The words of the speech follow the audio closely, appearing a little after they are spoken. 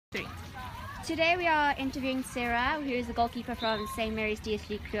3. Today we are interviewing Sarah, who is the goalkeeper from St. Mary's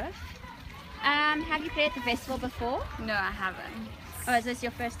DSG Kloof. Have you played at the festival before? No, I haven't. Or is this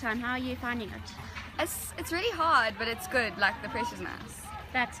your first time? How are you finding it? It's really hard, but it's good. Like, the pressure's nice.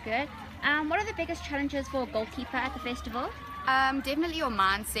 That's good. What are the biggest challenges for a goalkeeper at the festival? Definitely your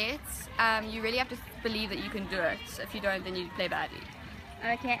mindset. You really have to believe that you can do it. If you don't, then you play badly.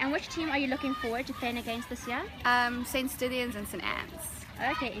 Okay, and which team are you looking forward to playing against this year? St. Stithians and St. Anne's.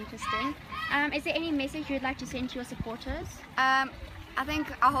 Okay, interesting. Is there any message you'd like to send to your supporters? I think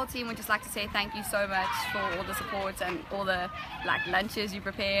our whole team would just like to say thank you so much for all the support and all the lunches you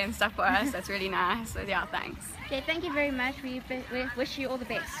prepare and stuff for us. That's really nice. So yeah, thanks. Okay, thank you very much. We wish you all the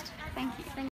best. Thank you.